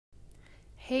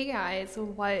Hey guys,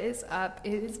 what is up?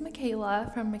 It is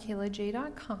Michaela from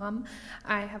michaelaj.com.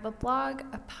 I have a blog,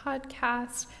 a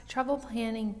podcast, travel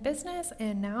planning business,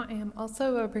 and now I am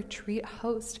also a retreat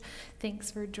host.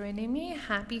 Thanks for joining me.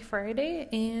 Happy Friday,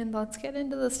 and let's get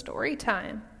into the story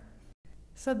time.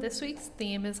 So this week's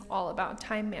theme is all about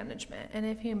time management, and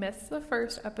if you missed the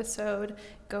first episode,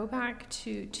 go back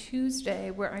to Tuesday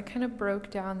where I kind of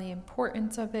broke down the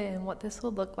importance of it and what this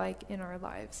will look like in our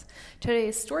lives. Today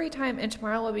is story time, and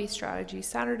tomorrow will be strategy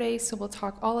Saturday, so we'll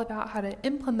talk all about how to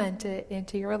implement it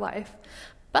into your life.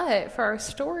 But for our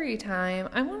story time,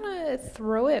 I want to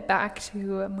throw it back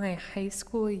to my high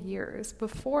school years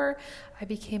before I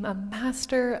became a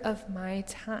master of my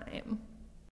time.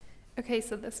 Okay,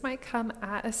 so this might come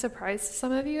at a surprise to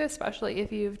some of you, especially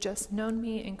if you've just known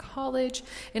me in college.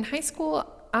 In high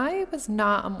school, I was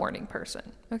not a morning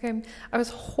person, okay? I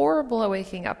was horrible at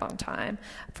waking up on time.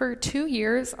 For 2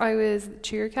 years, I was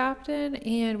cheer captain,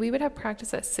 and we would have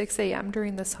practice at 6 a.m.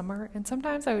 during the summer, and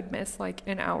sometimes I would miss like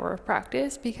an hour of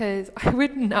practice because I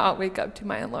would not wake up to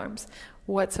my alarms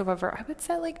whatsoever. I would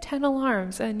set like 10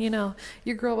 alarms, and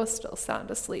your girl was still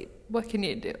sound asleep. What can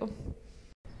you do?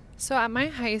 So at my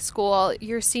high school,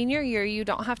 your senior year, you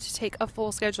don't have to take a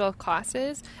full schedule of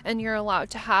classes, and you're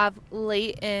allowed to have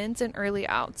late ins and early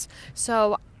outs.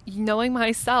 So knowing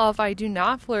myself, I do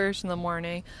not flourish in the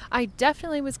morning. I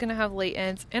definitely was going to have late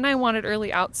ins, and I wanted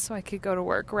early outs so I could go to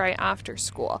work right after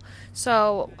school.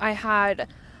 So I had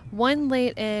one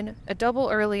late in, a double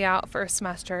early out for a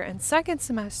semester, and second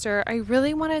semester I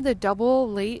really wanted the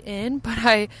double late in, but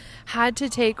I had to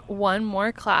take one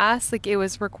more class. Like, it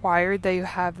was required that you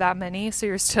have that many, so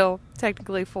you're still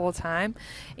technically full time.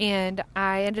 And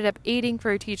I ended up aiding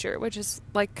for a teacher, which is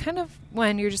like kind of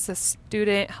when you're just a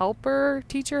student helper,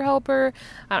 teacher helper.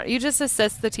 You just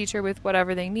assist the teacher with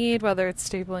whatever they need, whether it's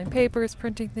stapling papers,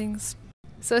 printing things.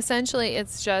 So essentially,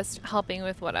 it's just helping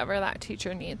with whatever that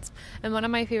teacher needs. And one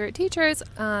of my favorite teachers,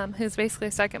 who's basically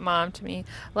a second mom to me,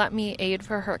 let me aid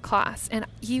for her class. And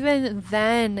even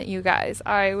then, you guys,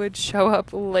 I would show up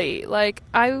late. Like,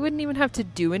 I wouldn't even have to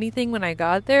do anything when I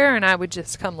got there, and I would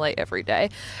just come late every day.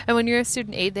 And when you're a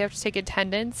student aide, they have to take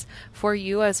attendance for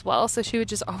you as well. So she would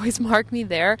just always mark me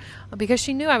there because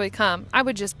she knew I would come. I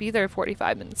would just be there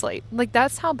 45 minutes late. Like,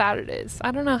 that's how bad it is. I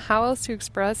don't know how else to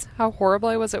express how horrible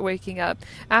I was at waking up.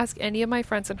 Ask any of my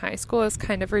friends in high school. Is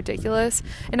kind of ridiculous.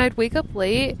 And I'd wake up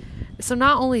late. So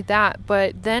not only that,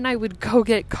 but then I would go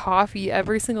get coffee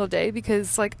every single day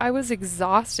because I was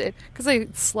exhausted because I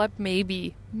slept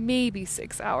maybe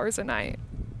 6 hours a night.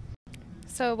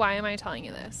 So why am I telling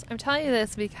you this? I'm telling you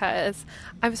this because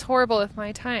I was horrible with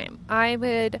my time. I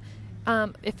would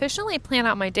efficiently plan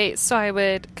out my days. So I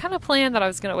would kind of plan that I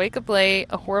was going to wake up late,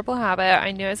 a horrible habit.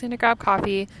 I knew I was going to grab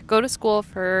coffee, go to school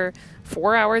for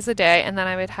 4 hours a day, and then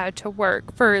I would head to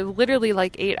work for literally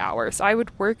 8 hours. So I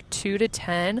would work 2 to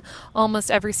 10 almost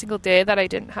every single day that I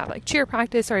didn't have cheer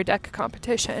practice or a deck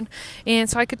competition. And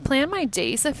so I could plan my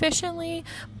days efficiently,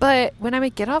 but when I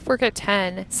would get off work at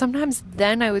 10, sometimes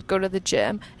then I would go to the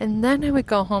gym, and then I would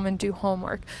go home and do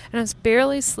homework. And I was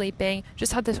barely sleeping,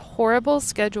 just had this horrible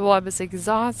schedule. I was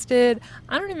exhausted.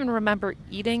 I don't even remember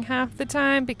eating half the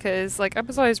time because I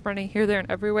was always running here, there,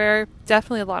 and everywhere.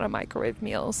 Definitely a lot of microwave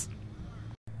meals.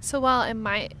 So while it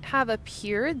might have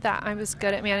appeared that I was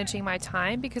good at managing my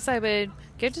time because I would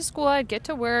get to school, I'd get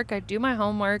to work, I'd do my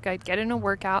homework, I'd get in a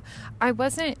workout, I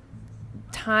wasn't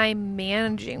time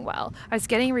managing well. I was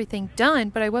getting everything done,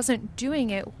 but I wasn't doing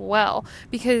it well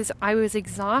because I was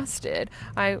exhausted.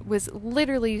 I was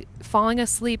literally falling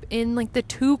asleep in the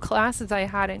 2 classes I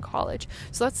had in college.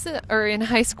 So or in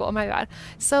high school, my bad.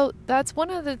 So that's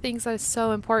one of the things that is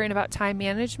so important about time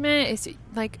management is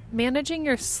managing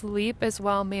your sleep as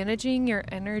well. Managing your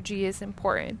energy is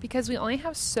important because we only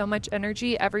have so much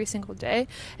energy every single day.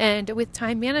 And with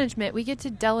time management, we get to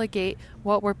delegate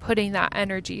what we're putting that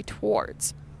energy towards.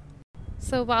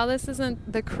 So while this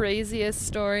isn't the craziest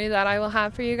story that I will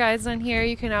have for you guys on here,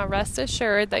 you can now rest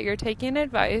assured that you're taking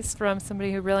advice from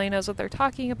somebody who really knows what they're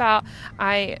talking about.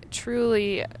 I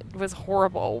truly was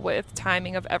horrible with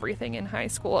timing of everything in high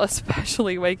school,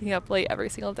 especially waking up late every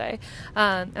single day.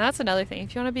 And that's another thing.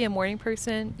 If you want to be a morning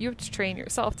person, you have to train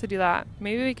yourself to do that.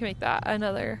 Maybe we can make that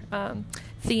another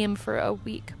theme for a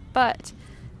week. But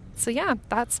so yeah,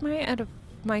 that's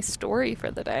my story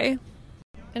for the day.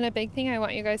 And a big thing I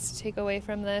want you guys to take away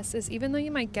from this is even though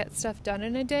you might get stuff done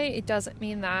in a day, it doesn't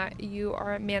mean that you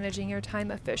are managing your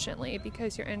time efficiently,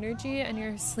 because your energy and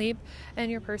your sleep and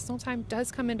your personal time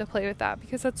does come into play with that,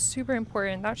 because that's super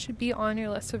important. That should be on your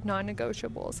list of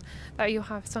non-negotiables, that you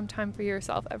have some time for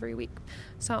yourself every week.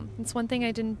 So it's one thing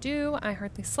I didn't do. I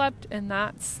hardly slept, and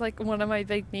that's like one of my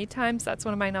big me times. That's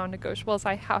one of my non-negotiables.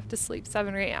 I have to sleep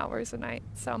 7 or 8 hours a night.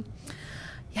 So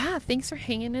yeah, thanks for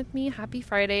hanging with me. Happy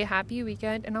Friday, happy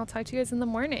weekend, and I'll talk to you guys in the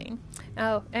morning.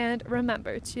 Oh, and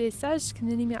remember, tu es sage comme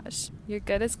une image. You're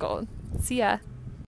good as gold. See ya.